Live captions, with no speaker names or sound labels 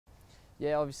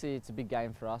Yeah, obviously it's a big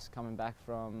game for us coming back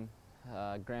from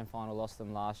grand final, lost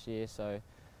them last year, so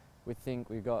we think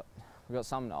we've got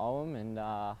something to owe them, and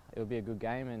it'll be a good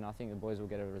game, and I think the boys will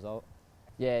get a result.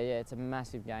 Yeah, it's a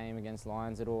massive game against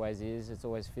Lions. It always is. It's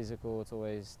always physical. It's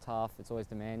always tough. It's always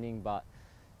demanding. But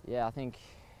yeah, I think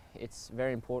it's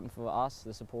very important for us,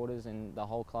 the supporters, and the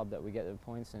whole club that we get the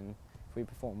points. And if we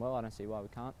perform well, I don't see why we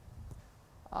can't.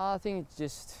 I think it's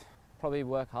just probably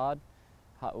work hard,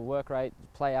 work rate,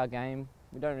 play our game.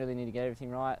 We don't really need to get everything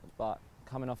right, but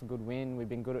coming off a good win, we've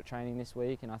been good at training this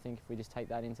week, and I think if we just take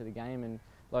that into the game and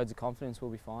loads of confidence,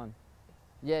 we'll be fine.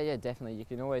 Yeah, definitely. You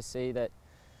can always see that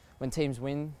when teams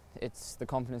win, the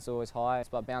confidence is always high,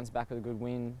 but bounce back with a good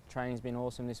win. Training's been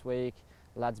awesome this week,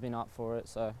 the lads been up for it,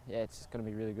 so yeah, it's going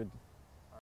to be really good.